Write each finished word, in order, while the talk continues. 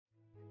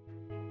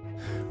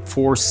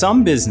For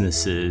some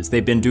businesses,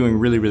 they've been doing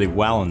really, really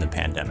well in the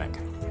pandemic.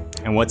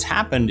 And what's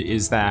happened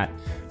is that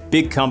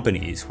big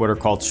companies, what are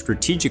called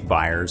strategic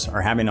buyers,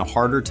 are having a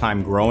harder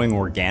time growing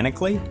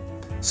organically.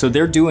 So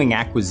they're doing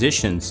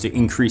acquisitions to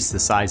increase the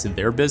size of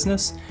their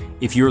business.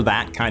 If you're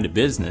that kind of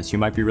business, you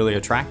might be really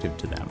attractive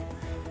to them.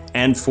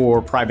 And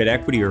for private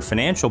equity or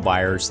financial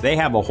buyers, they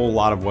have a whole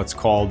lot of what's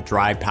called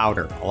dry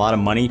powder, a lot of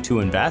money to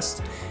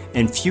invest,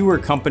 and fewer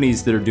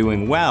companies that are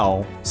doing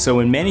well. So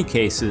in many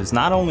cases,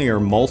 not only are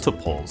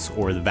multiples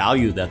or the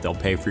value that they'll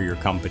pay for your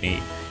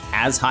company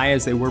as high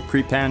as they were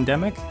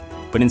pre-pandemic,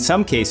 but in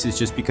some cases,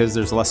 just because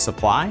there's less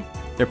supply,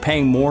 they're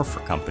paying more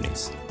for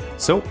companies.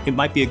 So it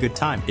might be a good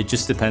time. It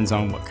just depends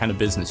on what kind of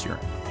business you're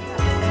in.